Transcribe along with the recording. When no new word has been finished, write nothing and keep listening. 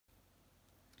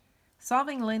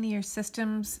Solving linear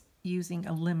systems using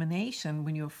elimination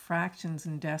when you have fractions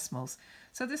and decimals.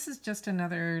 So this is just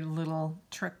another little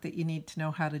trick that you need to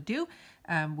know how to do.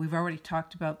 We've already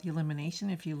talked about the elimination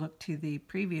if you look to the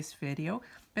previous video,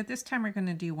 but this time we're going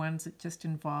to do ones that just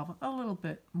involve a little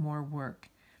bit more work.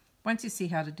 Once you see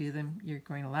how to do them, you're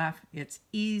going to laugh. It's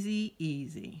easy,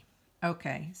 easy.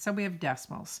 Okay, so we have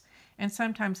decimals. And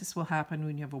sometimes this will happen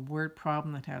when you have a word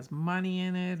problem that has money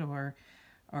in it, or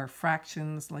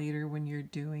fractions later when you're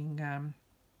doing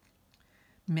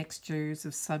mixtures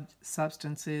of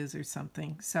substances or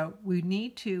something. So we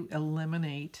need to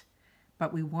eliminate,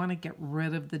 but we want to get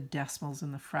rid of the decimals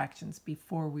and the fractions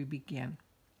before we begin.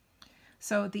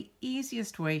 So the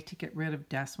easiest way to get rid of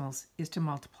decimals is to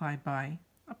multiply by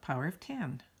a power of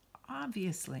 10.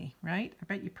 Obviously, right? I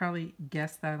bet you probably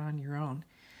guessed that on your own.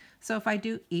 So if I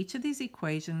do each of these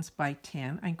equations by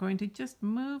 10, I'm going to just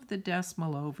move the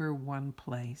decimal over one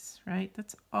place, right?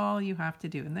 That's all you have to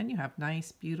do. And then you have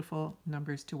nice, beautiful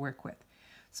numbers to work with.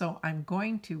 So I'm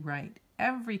going to write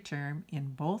every term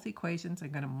in both equations. I'm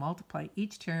going to multiply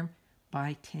each term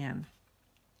by 10.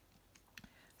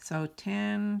 So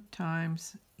 10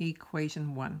 times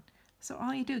equation 1. So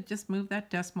all you do is just move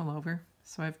that decimal over.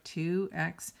 So I have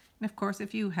 2x. And of course,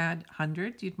 if you had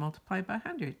hundreds, you'd multiply by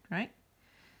 100, right?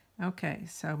 Okay,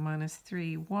 so minus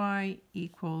 3y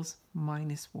equals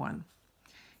minus 1.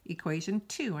 Equation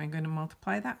 2, I'm going to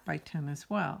multiply that by 10 as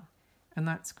well. And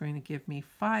that's going to give me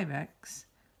 5x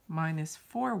minus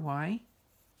 4y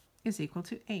is equal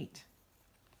to 8.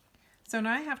 So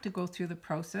now I have to go through the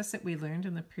process that we learned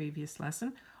in the previous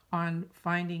lesson on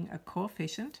finding a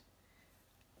coefficient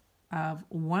of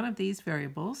one of these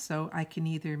variables. So I can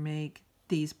either make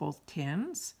these both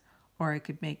 10s, or I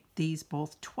could make these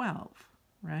both 12.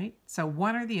 Right? So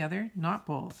one or the other, not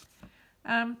both.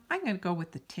 I'm going to go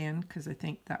with the 10 because I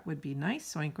think that would be nice.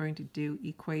 So I'm going to do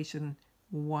equation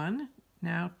 1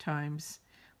 now times,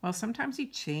 well, sometimes you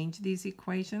change these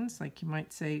equations. Like you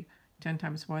might say 10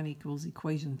 times 1 equals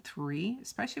equation 3,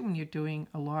 especially when you're doing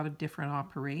a lot of different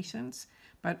operations.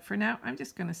 But for now, I'm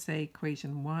just going to say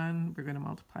equation 1. We're going to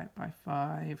multiply it by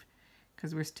 5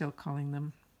 because we're still calling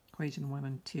them equation 1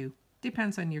 and 2.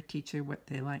 Depends on your teacher what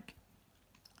they like.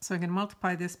 So I'm going to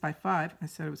multiply this by 5. I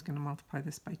said I was going to multiply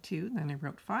this by 2. Then I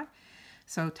wrote 5.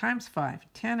 So times 5.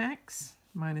 10x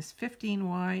minus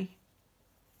 15y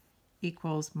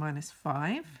equals minus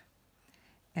 5.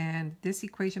 And this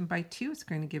equation by 2 is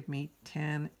going to give me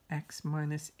 10x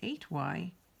minus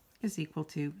 8y is equal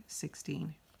to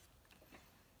 16.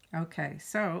 Okay,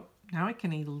 so now I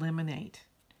can eliminate.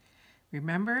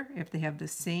 Remember, if they have the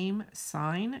same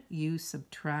sign, you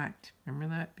subtract.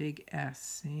 Remember that big S,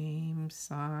 same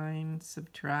sign,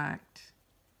 subtract.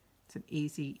 It's an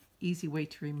easy way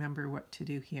to remember what to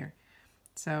do here.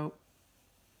 So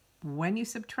when you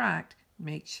subtract,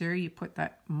 make sure you put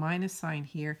that minus sign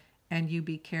here and you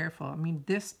be careful. I mean,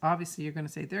 this, obviously you're going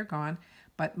to say they're gone,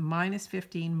 but minus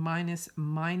 15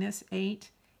 minus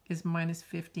 8 is minus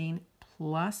 15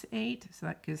 plus 8. So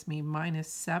that gives me minus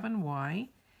 7y.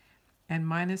 And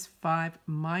minus 5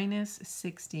 minus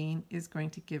 16 is going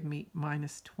to give me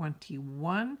minus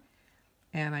 21.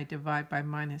 And I divide by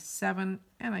minus 7,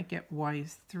 and I get y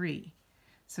is 3.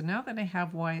 So now that I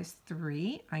have y is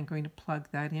 3, I'm going to plug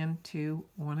that into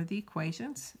one of the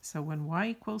equations. So when y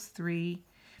equals 3,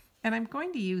 and I'm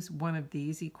going to use one of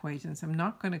these equations. I'm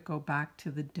not going to go back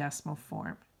to the decimal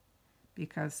form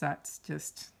because that's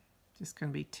just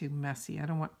going to be too messy. I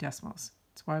don't want decimals.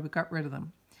 That's why we got rid of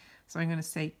them. So I'm going to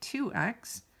say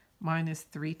 2x minus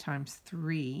 3 times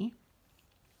 3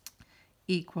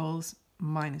 equals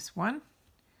minus 1.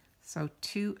 So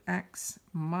 2x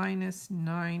minus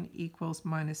 9 equals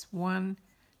minus 1.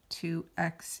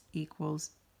 2x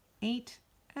equals 8.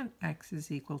 And x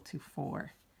is equal to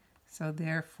 4. So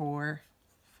therefore,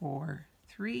 4,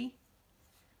 3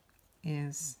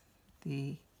 is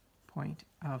the point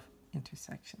of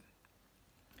intersection.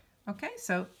 Okay,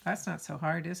 so that's not so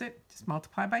hard, is it? Just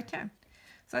multiply by 10.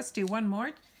 So let's do one more.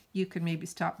 You could maybe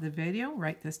stop the video,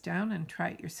 write this down, and try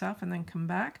it yourself, and then come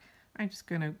back. I'm just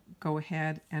going to go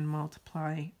ahead and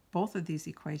multiply both of these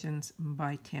equations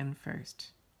by 10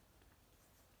 first.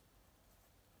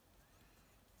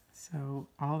 So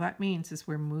all that means is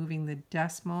we're moving the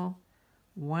decimal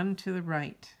 1 to the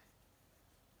right.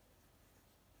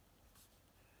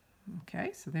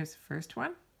 Okay, so there's the first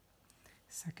one.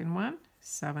 Second one,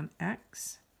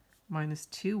 7x minus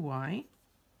 2y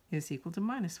is equal to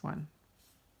minus 1.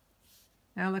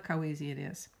 Now look how easy it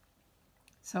is.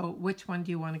 So which one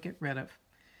do you want to get rid of?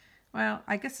 Well,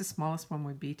 I guess the smallest one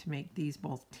would be to make these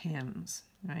both 10s,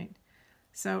 right?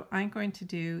 So I'm going to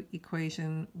do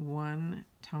equation 1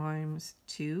 times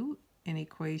 2 in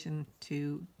equation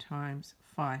 2 times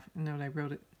 5. Note I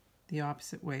wrote it the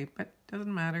opposite way, but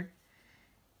doesn't matter.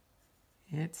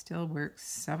 It still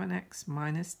works. 7x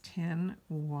minus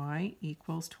 10y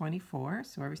equals 24.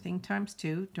 So everything times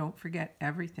 2. Don't forget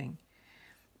everything.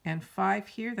 And 5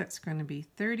 here, that's going to be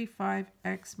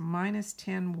 35x minus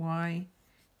 10y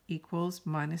equals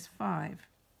minus 5.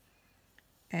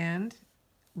 And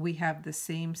we have the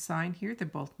same sign here. They're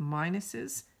both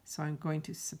minuses. So I'm going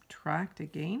to subtract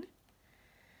again.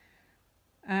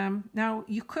 Now,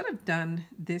 you could have done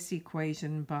this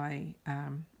equation by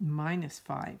minus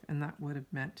 5, and that would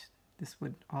have meant this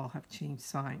would all have changed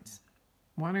signs.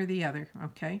 One or the other,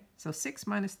 okay? So 6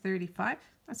 minus 35,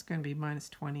 that's going to be minus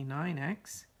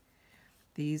 29x.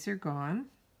 These are gone.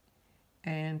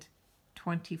 And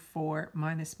 24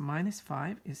 minus minus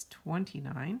 5 is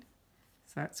 29.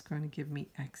 So that's going to give me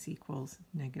x equals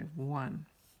negative 1.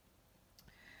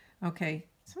 Okay,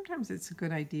 sometimes it's a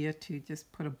good idea to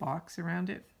just put a box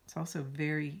around it. It's also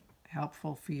very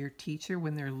helpful for your teacher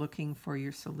when they're looking for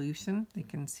your solution. They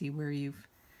can see where you've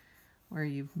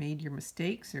made your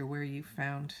mistakes or where you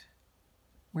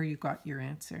got your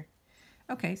answer.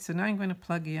 Okay, so now I'm going to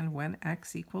plug in when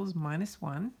x equals minus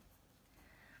 1.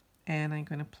 And I'm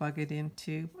going to plug it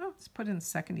into, well, let's put in the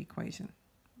second equation.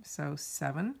 So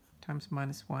 7 times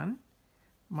minus 1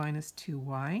 minus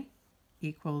 2y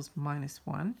equals minus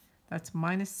 1. That's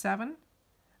minus 7.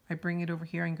 I bring it over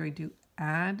here. I'm going to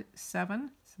add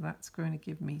 7. So that's going to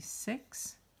give me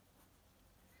 6.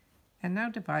 And now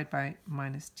divide by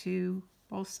minus 2,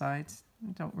 both sides.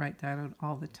 Don't write that out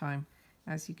all the time.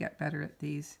 As you get better at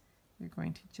these, you're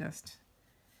going to just,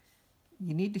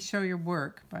 you need to show your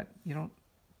work, but you don't,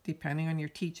 depending on your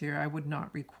teacher, I would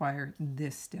not require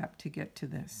this step to get to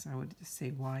this. I would just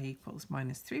say y equals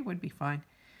minus 3 would be fine.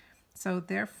 So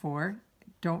therefore,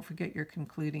 don't forget your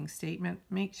concluding statement.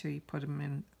 Make sure you put them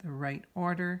in the right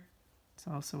order. It's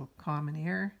also a common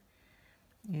error,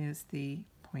 is the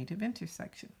point of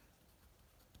intersection.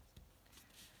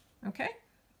 Okay,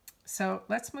 so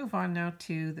let's move on now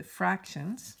to the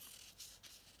fractions.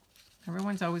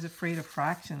 Everyone's always afraid of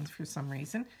fractions for some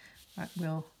reason, but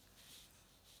we'll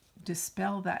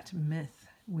dispel that myth.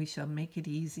 We shall make it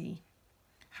easy.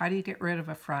 How do you get rid of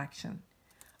a fraction?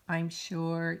 I'm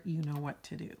sure you know what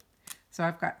to do. So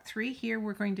I've got 3 here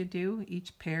we're going to do.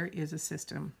 Each pair is a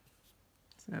system.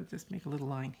 So I'll just make a little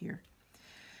line here.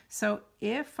 So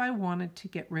if I wanted to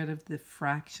get rid of the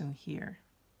fraction here,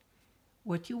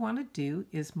 what you want to do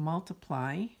is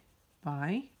multiply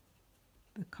by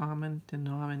the common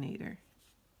denominator.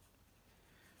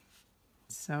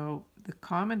 So the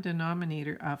common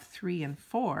denominator of 3 and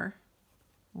 4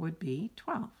 would be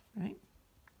 12, right?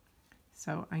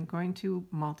 So I'm going to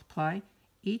multiply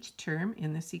each term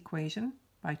in this equation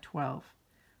by 12.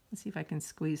 Let's see if I can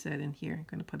squeeze that in here. I'm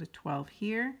going to put a 12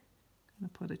 here, I'm going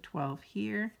to put a 12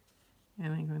 here,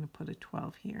 and I'm going to put a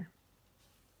 12 here.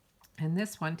 And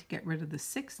this one, to get rid of the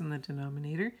 6 in the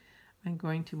denominator, I'm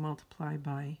going to multiply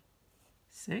by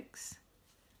 6,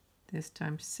 this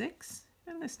times 6,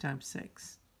 and this times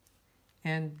 6.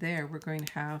 And there we're going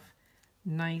to have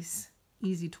nice,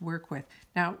 easy to work with.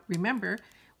 Now remember,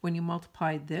 when you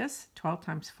multiply this, 12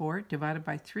 times 4 divided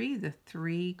by 3, the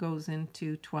 3 goes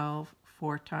into 12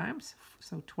 4 times.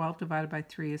 So 12 divided by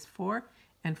 3 is 4,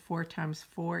 and 4 times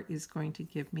 4 is going to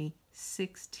give me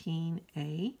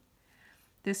 16a.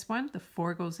 This one, the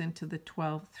 4 goes into the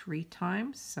 12 3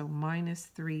 times, so minus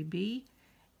 3b,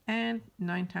 and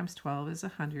 9 times 12 is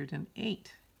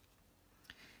 108.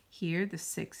 Here, the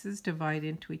 6's divide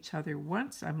into each other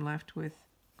once. I'm left with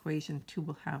equation 2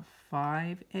 will have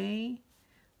 5a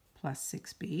plus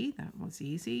 6b, that was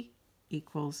easy,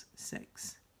 equals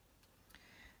 6.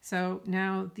 So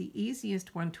now the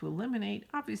easiest one to eliminate,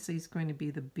 obviously, is going to be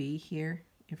the b here.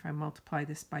 If I multiply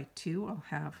this by 2, I'll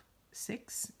have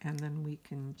 6, and then we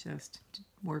can just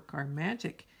work our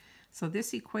magic. So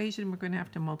this equation, we're going to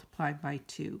have to multiply by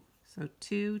 2. So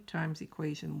 2 times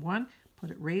equation 1,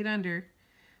 put it right under.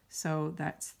 So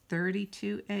that's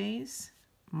 32a's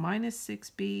minus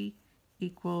 6b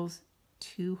equals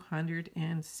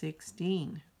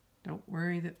 216. Don't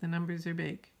worry that the numbers are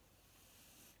big.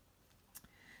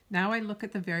 Now I look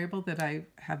at the variable that I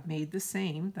have made the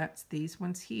same. That's these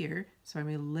ones here. So I'm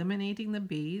eliminating the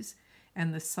b's,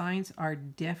 and the signs are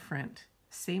different.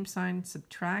 Same sign,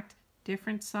 subtract.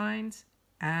 Different signs,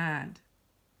 add.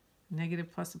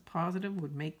 Negative plus a positive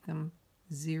would make them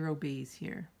 0 b's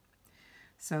here.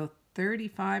 So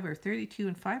 35 or 32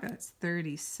 and 5, that's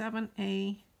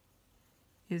 37a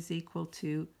is equal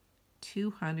to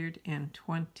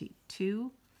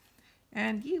 222.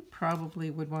 And you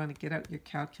probably would want to get out your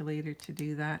calculator to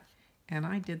do that. And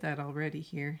I did that already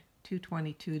here.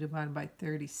 222 divided by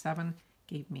 37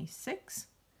 gave me 6.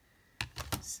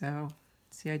 So,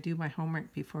 see, I do my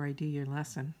homework before I do your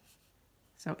lesson.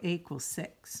 So A equals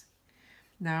 6.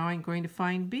 Now I'm going to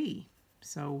find B.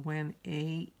 So when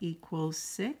A equals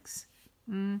 6,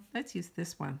 let's use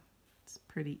this one. It's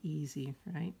pretty easy,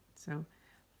 right? So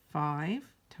 5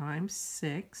 times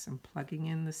 6, I'm plugging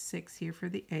in the 6 here for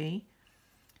the A,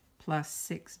 plus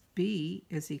 6B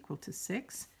is equal to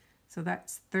 6. So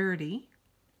that's 30.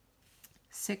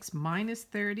 6 minus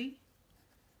 30,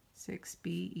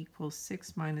 6B equals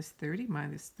 6 minus 30.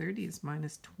 Minus 30 is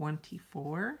minus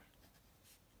 24.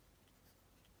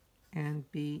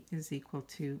 And B is equal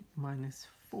to minus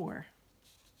 4.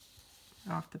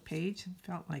 Off the page,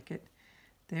 felt like it.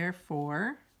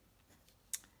 Therefore,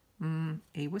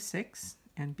 A was 6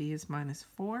 and B is minus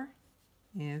 4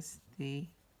 is the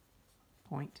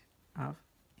point of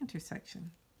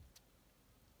intersection.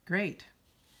 Great.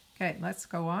 Okay, let's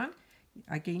go on.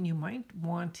 Again, you might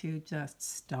want to just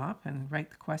stop and write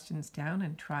the questions down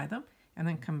and try them, and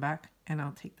then come back and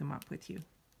I'll take them up with you.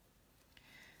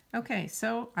 Okay,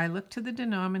 so I look to the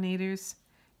denominators.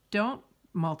 Don't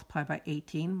multiply by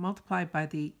 18. Multiply by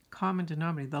the common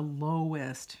denominator, the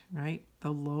lowest, right?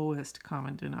 The lowest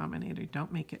common denominator.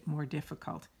 Don't make it more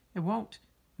difficult. It won't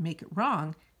make it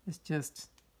wrong. It's just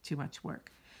too much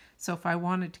work. So if I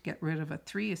wanted to get rid of a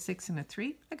 3, a 6, and a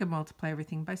 3, I could multiply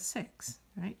everything by 6,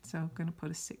 right? So I'm going to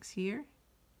put a 6 here,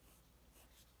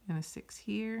 and a 6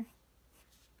 here,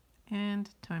 and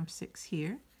times 6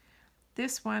 here.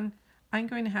 This one, I'm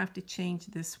going to have to change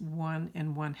this 1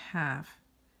 1/2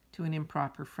 to an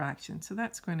improper fraction. So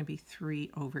that's going to be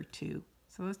 3 over 2.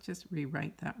 So let's just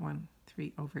rewrite that one,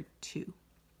 3 over 2.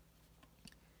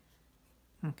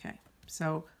 Okay,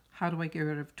 so how do I get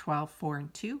rid of 12, 4,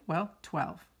 and 2? Well,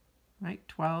 12, right?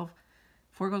 12,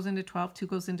 4 goes into 12, 2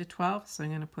 goes into 12. So I'm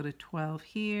going to put a 12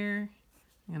 here.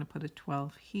 I'm going to put a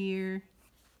 12 here.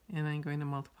 And I'm going to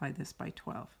multiply this by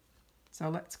 12. So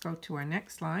let's go to our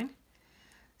next line.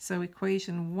 So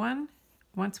equation 1,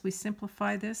 once we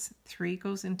simplify this, 3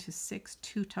 goes into 6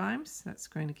 2 times. That's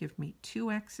going to give me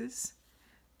 2x's.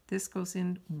 This goes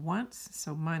in once,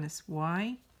 so minus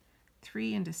y.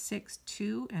 3 into 6,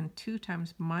 2, and 2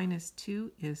 times minus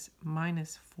 2 is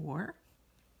minus 4.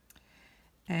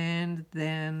 And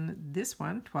then this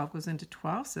one, 12 goes into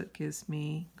 12, so it gives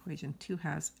me equation 2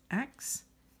 has x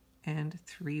and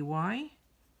 3y,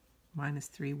 minus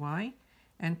 3y.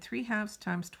 And 3 halves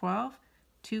times 12,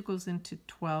 2 goes into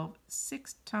 12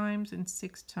 6 times, and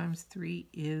 6 times 3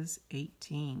 is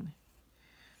 18.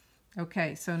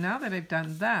 Okay, so now that I've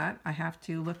done that, I have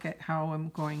to look at how I'm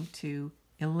going to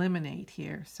eliminate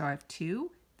here. So I have 2,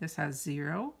 this has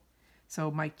 0. So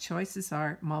my choices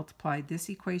are multiply this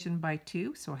equation by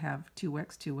 2, so I have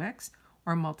 2x, 2x,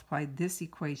 or multiply this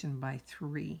equation by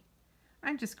 3.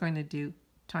 I'm just going to do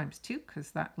times 2 because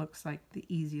that looks like the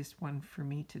easiest one for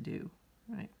me to do,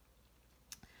 right?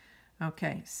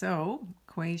 Okay, so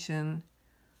equation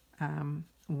 1,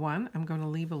 I'm going to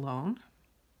leave alone.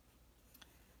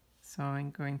 So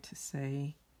I'm going to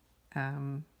say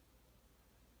 2x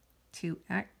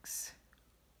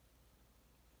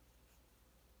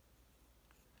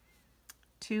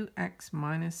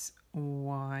minus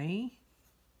y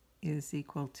is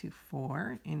equal to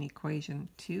 4 in equation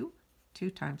 2. 2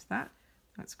 times that,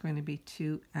 that's going to be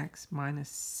 2x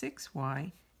minus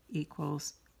 6y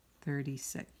equals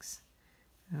 36.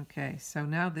 Okay, so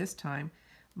now this time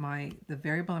the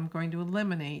variable I'm going to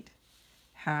eliminate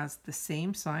has the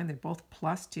same sign. They're both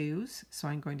plus 2's, so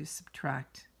I'm going to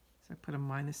subtract. So I put a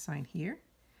minus sign here.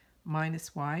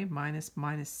 Minus y minus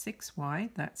minus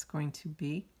 6y, that's going to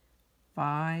be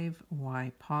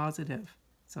 5y positive.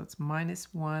 So it's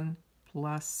minus 1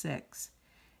 plus 6.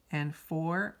 And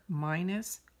 4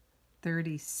 minus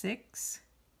 36.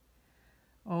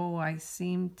 Oh, I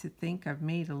seem to think I've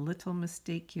made a little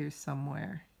mistake here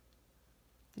somewhere.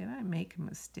 Did I make a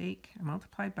mistake? I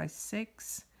multiplied by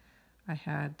 6. I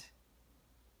had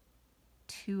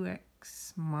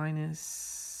 2x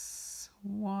minus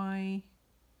y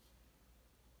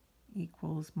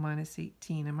equals minus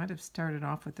 18. I might have started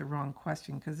off with the wrong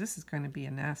question because this is going to be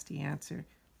a nasty answer,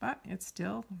 but it's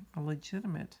still a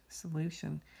legitimate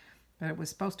solution. But it was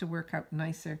supposed to work out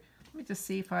nicer. Let me just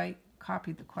see if I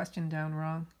copied the question down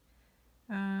wrong.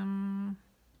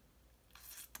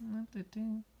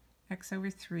 X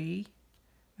over 3.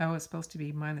 Oh, it's supposed to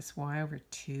be minus y over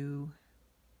 2.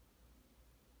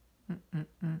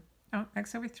 Oh,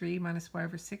 x over 3 minus y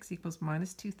over 6 equals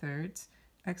minus 2/3.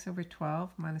 X over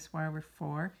 12 minus y over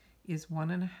 4 is 1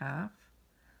 1/2.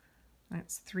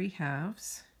 That's 3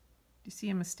 halves. Do you see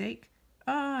a mistake?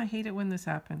 Oh, I hate it when this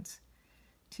happens.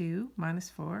 2 minus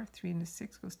 4. 3 into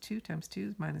 6 goes 2 times 2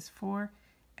 is minus 4.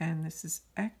 And this is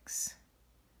x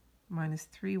minus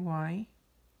 3y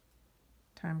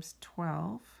times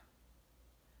 12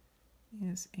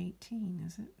 is 18,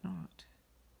 is it not?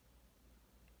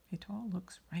 It all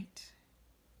looks right.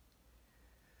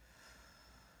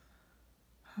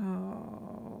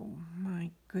 Oh my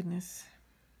goodness.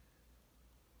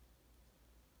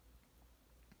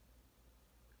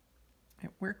 It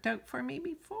worked out for me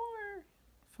before.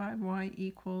 5y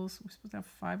equals, we're supposed to have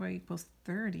 5y equals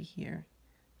 30 here.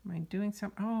 Am I doing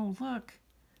something? Oh, look.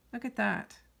 Look at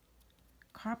that.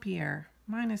 Copy error,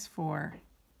 minus 4.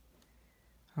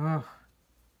 Oh,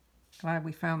 glad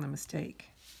we found the mistake.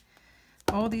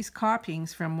 All these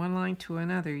copyings from one line to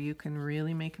another, you can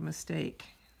really make a mistake.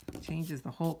 It changes the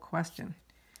whole question.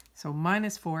 So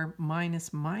minus 4 minus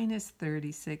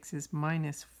 36 is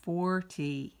minus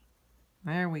 40.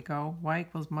 There we go. Y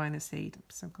equals minus 8. I'm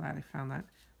so glad I found that.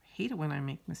 I hate it when I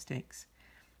make mistakes.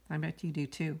 I bet you do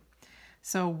too.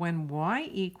 So when y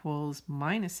equals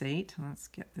minus 8, let's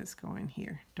get this going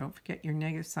here. Don't forget your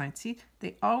negative sign. See,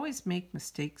 they always make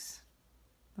mistakes.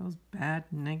 Those bad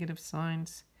negative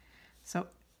signs. So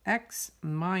x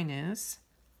minus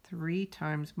 3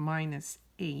 times minus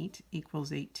 8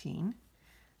 equals 18.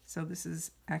 So this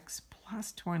is x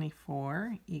plus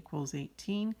 24 equals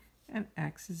 18. And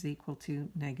x is equal to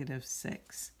negative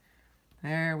 6.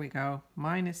 There we go.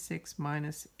 Minus 6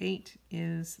 minus 8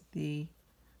 is the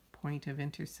point of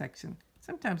intersection.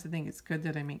 Sometimes I think it's good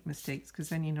that I make mistakes because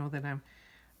then you know that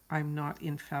I'm not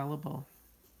infallible.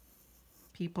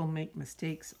 People make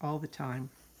mistakes all the time.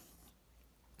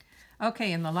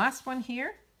 Okay, and the last one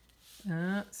here.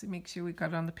 Let's make sure we got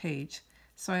it on the page.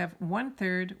 So I have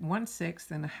 1/3,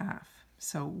 1/6, and a half.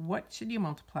 So what should you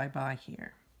multiply by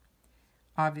here?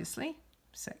 Obviously,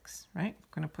 6, right? I'm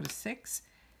going to put a 6.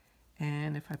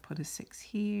 And if I put a 6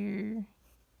 here,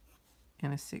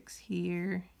 and a 6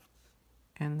 here,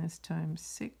 and this times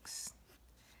 6,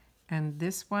 and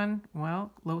this one,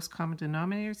 well, lowest common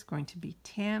denominator is going to be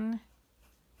 10.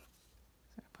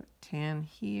 So I put 10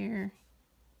 here,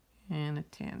 and a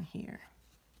 10 here.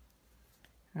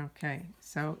 Okay,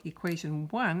 so equation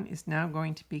 1 is now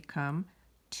going to become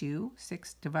 2.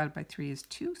 6 divided by 3 is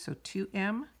 2, so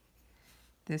 2m.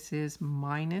 This is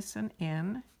minus an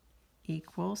n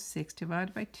equals 6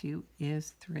 divided by 2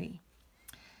 is 3.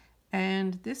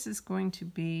 And this is going to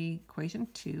be, equation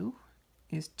 2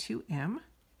 is 2m.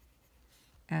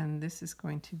 And this is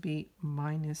going to be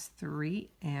minus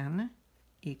 3n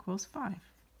equals 5.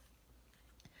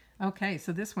 Okay,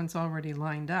 so this one's already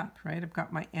lined up, right? I've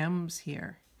got my m's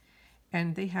here.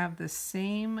 And they have the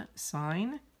same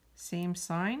sign.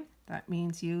 That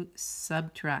means you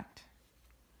subtract.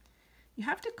 You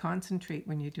have to concentrate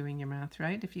when you're doing your math,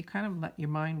 right? If you kind of let your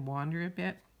mind wander a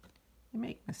bit, you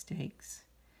make mistakes.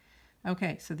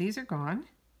 Okay, so these are gone.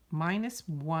 Minus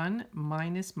 1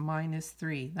 minus minus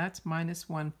 3. That's minus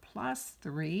 1 plus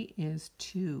 3 is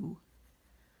 2.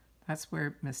 That's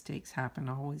where mistakes happen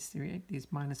always, right? These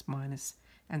minus minus.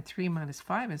 And 3 minus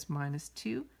 5 is minus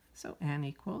 2. So n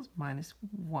equals minus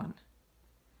 1.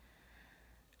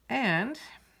 And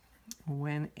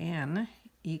when n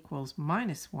equals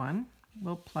minus 1,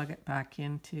 we'll plug it back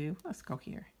into, let's go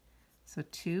here. So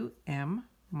 2m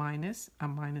minus a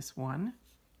minus 1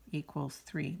 equals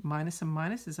 3. Minus a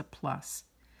minus is a plus.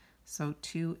 So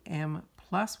 2m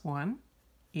plus 1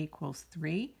 equals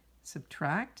 3.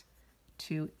 Subtract.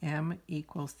 2m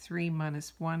equals 3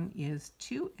 minus 1 is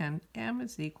 2, and m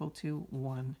is equal to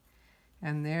 1.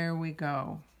 And there we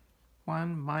go.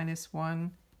 1 minus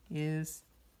 1 is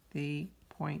the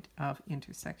point of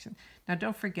intersection. Now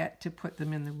don't forget to put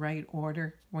them in the right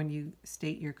order when you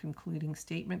state your concluding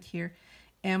statement here.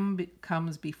 M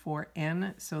comes before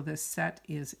n, so the set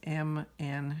is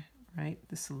mn, right?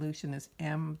 The solution is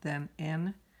m, then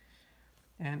n,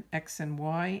 and x and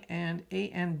y, and a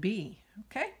and b,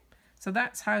 okay? So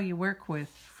that's how you work with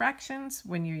fractions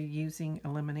when you're using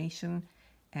elimination.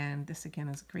 And this again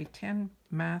is grade 10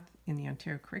 math in the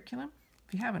Ontario curriculum.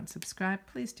 If you haven't subscribed,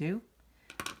 please do.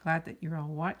 Glad that you're all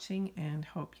watching and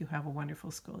hope you have a wonderful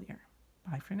school year.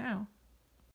 Bye for now.